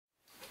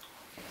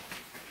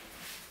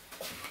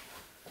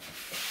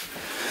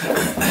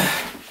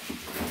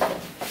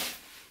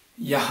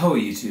Yahoo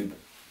YouTube,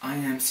 I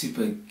am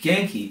Super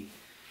Genki,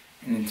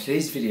 and in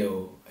today's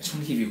video I just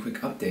want to give you a quick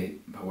update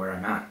about where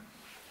I'm at.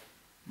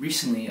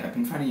 Recently I've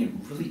been finding it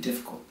really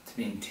difficult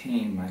to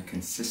maintain my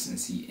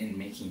consistency in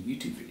making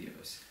YouTube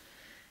videos.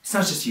 It's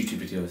not just YouTube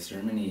videos, there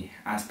are many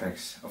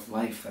aspects of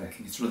life that I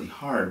think it's really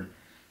hard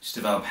to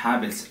develop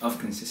habits of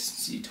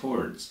consistency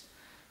towards,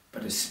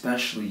 but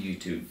especially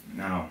YouTube.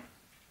 Now,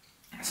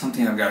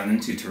 something I've gotten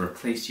into to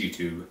replace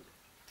YouTube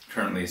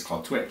currently is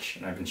called Twitch,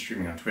 and I've been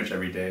streaming on Twitch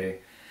every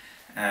day.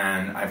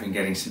 And I've been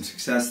getting some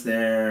success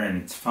there,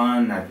 and it's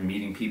fun. I've been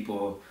meeting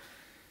people.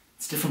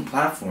 It's a different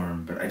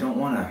platform, but I don't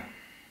want to...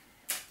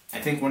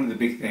 I think one of the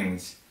big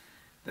things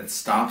that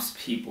stops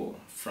people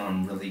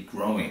from really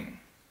growing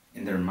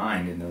in their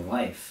mind, in their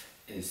life,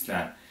 is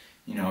that,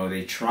 you know,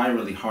 they try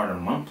really hard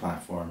on one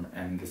platform,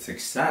 and the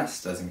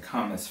success doesn't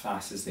come as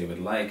fast as they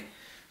would like,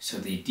 so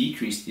they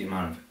decrease the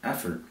amount of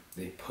effort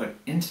they put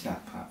into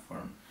that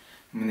platform.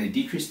 And when they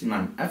decrease the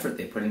amount of effort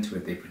they put into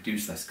it, they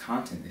produce less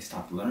content, they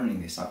stop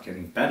learning, they stop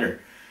getting better.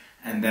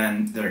 And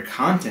then their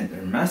content,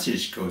 their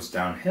message goes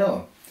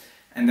downhill.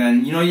 And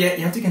then, you know, you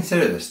have to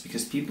consider this,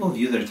 because people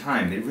view their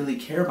time, they really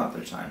care about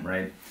their time,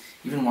 right?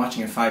 Even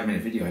watching a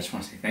 5-minute video, I just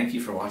want to say thank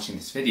you for watching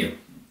this video.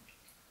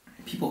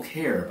 People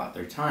care about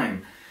their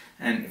time,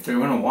 and if they're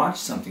going to watch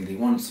something, they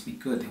want it to be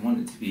good, they want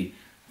it to be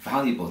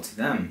valuable to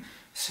them.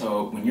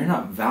 So when you're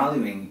not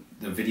valuing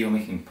the video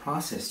making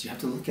process, you have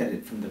to look at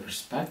it from the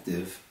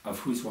perspective of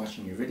who's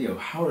watching your video.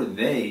 How are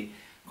they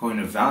going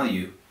to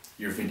value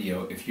your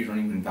video if you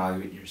don't even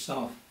value it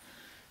yourself?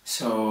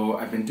 So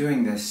I've been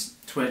doing this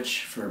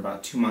Twitch for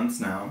about 2 months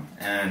now,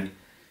 and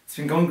it's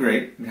been going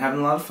great. I've been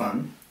having a lot of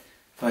fun,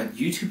 but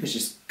YouTube has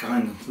just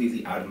gone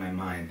completely out of my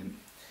mind.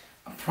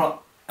 A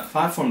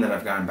platform that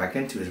I've gotten back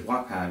into is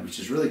Wattpad, which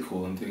is really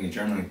cool. I'm doing a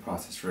journaling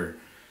process for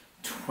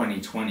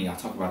 2020. I'll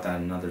talk about that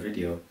in another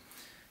video.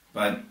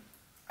 But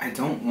I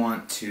don't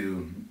want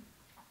to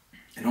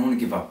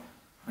give up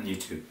on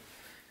YouTube.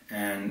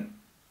 And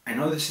I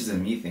know this is a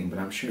me thing, but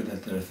I'm sure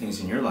that there are things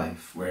in your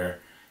life where,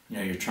 you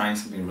know, you're trying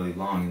something really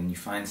long and you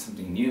find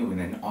something new, and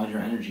then all your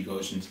energy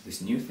goes into this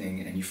new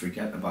thing and you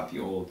forget about the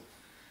old.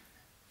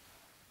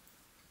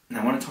 And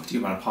I want to talk to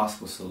you about a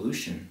possible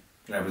solution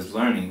that I was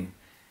learning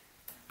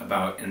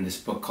about in this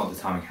book called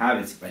Atomic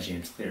Habits by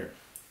James Clear.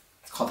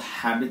 It's called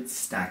habit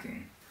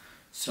stacking.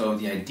 So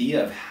the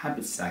idea of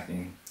habit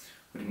stacking,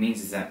 what it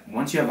means is that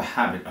once you have a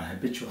habit, a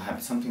habitual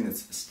habit, something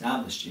that's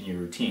established in your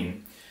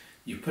routine,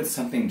 you put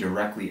something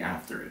directly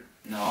after it.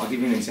 Now, I'll give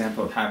you an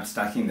example of habit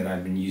stacking that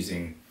I've been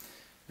using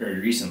very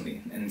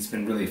recently, and it's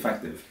been really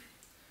effective.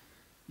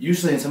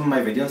 Usually in some of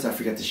my videos I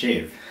forget to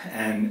shave,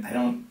 and I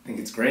don't think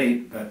it's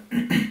great, but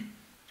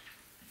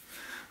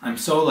I'm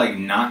so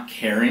not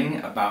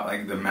caring about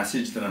the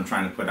message that I'm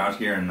trying to put out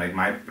here and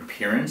my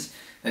appearance,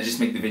 I just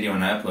make the video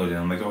and I upload it.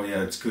 I'm like, oh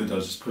yeah, it's good, I'll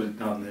just put it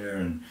down there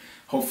and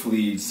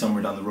hopefully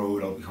somewhere down the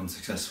road I'll become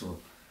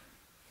successful.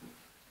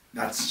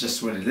 That's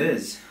just what it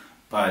is.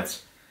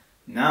 But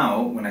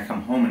now when I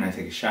come home and I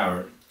take a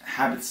shower,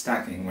 habit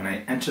stacking, when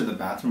I enter the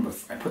bathroom,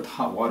 I put the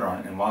hot water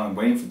on, and while I'm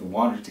waiting for the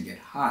water to get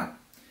hot,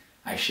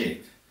 I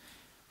shave.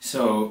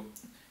 So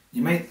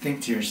you might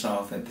think to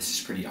yourself that this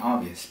is pretty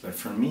obvious, but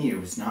for me it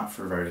was not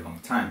for a very long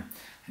time.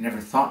 I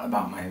never thought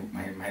about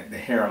the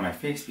hair on my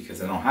face,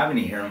 because I don't have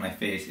any hair on my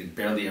face. It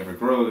barely ever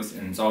grows,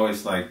 and it's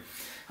always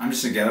I'm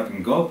just a get up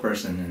and go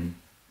person. And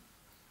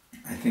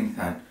I think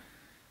that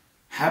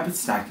habit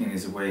stacking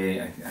is a way,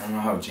 I don't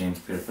know how James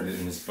Clear put it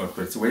in this book,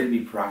 but it's a way to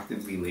be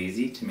proactively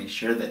lazy, to make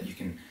sure that you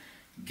can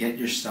get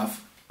your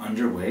stuff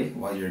underway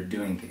while you're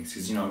doing things.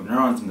 Because, you know,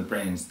 neurons in the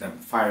brains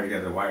that fire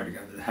together, wire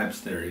together, the Hebs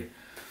theory.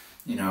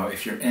 You know,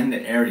 if you're in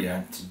the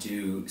area to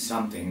do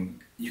something,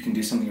 you can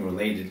do something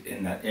related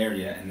in that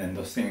area, and then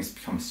those things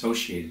become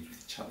associated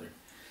with each other.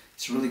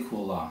 It's a really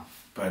cool law,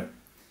 but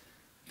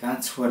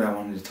that's what I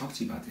wanted to talk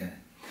to you about today.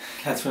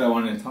 That's what I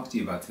wanted to talk to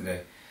you about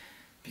today,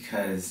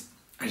 because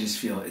I just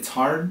feel it's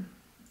hard,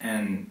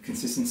 and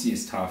consistency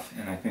is tough,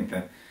 and I think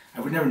that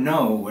I would never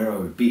know where I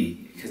would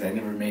be, because I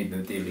never made the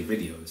daily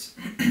videos.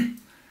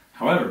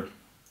 However,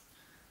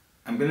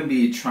 I'm going to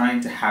be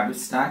trying to habit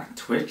stack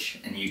Twitch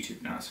and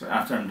YouTube now. So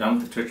after I'm done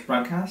with the Twitch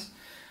broadcast,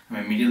 I'm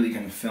immediately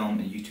going to film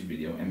a YouTube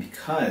video. And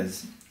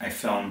because I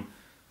do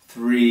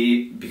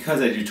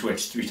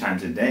Twitch 3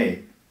 times a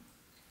day,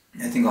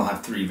 I think I'll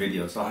have 3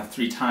 videos. I'll have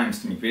 3 times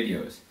to make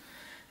videos.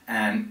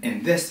 And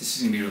in this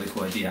is going to be a really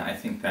cool idea. I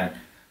think that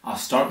I'll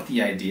start with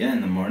the idea in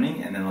the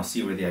morning, and then I'll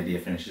see where the idea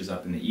finishes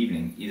up in the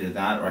evening. Either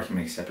that, or I can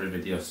make separate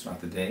videos throughout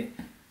the day.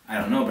 I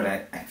don't know, but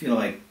I feel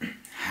like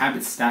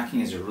habit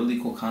stacking is a really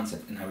cool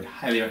concept, and I would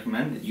highly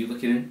recommend that you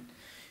look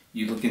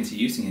into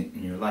using it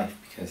in your life,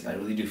 because I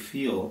really do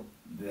feel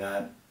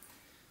that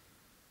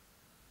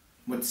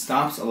what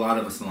stops a lot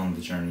of us along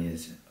the journey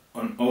is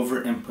an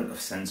over input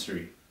of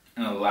sensory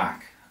and a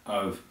lack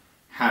of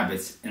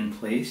habits in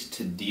place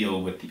to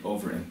deal with the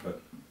over input.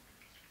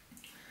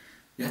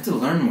 You have to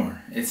learn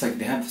more. It's like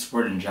they have this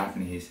word in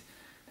Japanese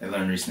I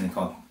learned recently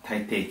called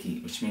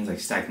taiteki, which means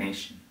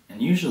stagnation,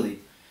 and usually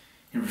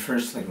it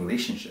refers to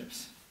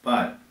relationships.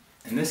 But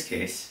in this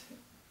case,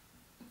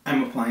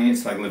 I'm applying it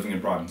to like living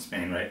abroad in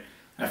Spain, right?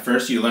 At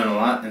first you learn a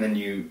lot, and then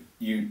you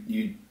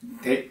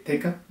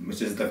take up,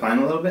 which is decline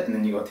a little bit, and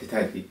then you go to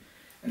taiki.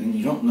 And then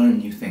you don't learn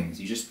new things,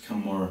 you just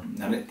become more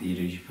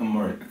naretiru, you become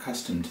more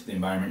accustomed to the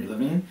environment you're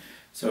living in.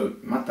 So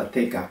mata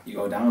teika, you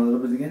go down a little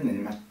bit again,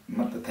 and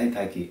mata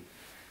taiki.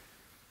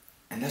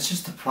 And that's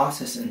just the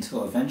process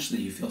until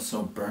eventually you feel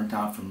so burnt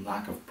out from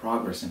lack of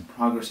progress, and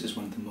progress is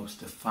one of the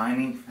most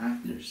defining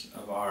factors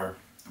of our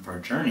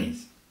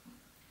journeys,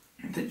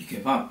 that you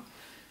give up.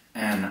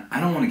 And I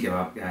don't want to give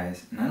up,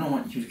 guys, and I don't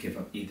want you to give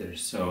up either,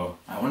 so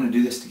I want to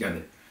do this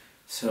together.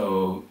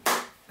 So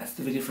that's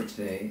the video for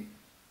today.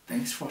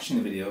 Thanks for watching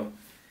the video.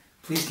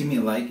 Please give me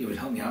a like, it would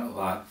help me out a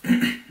lot.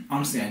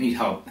 Honestly, I need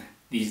help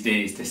these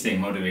days to stay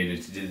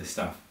motivated to do this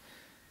stuff.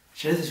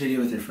 Share this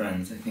video with your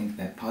friends. I think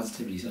that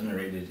positivity is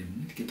underrated and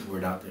we need to get the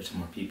word out there to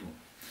more people.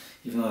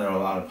 Even though there are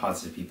a lot of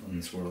positive people in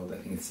this world, I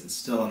think it's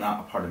still not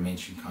a part of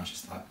mainstream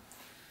conscious thought.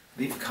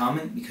 Leave a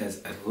comment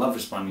because I love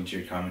responding to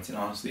your comments, and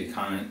honestly a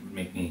comment would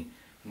make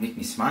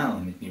me smile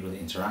and make me really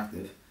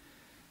interactive.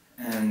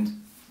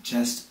 And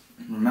just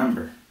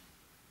remember,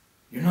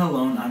 you're not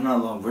alone, I'm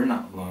not alone, we're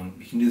not alone.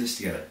 We can do this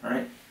together,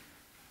 alright?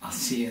 I'll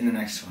see you in the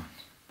next one.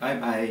 Bye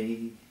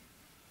bye.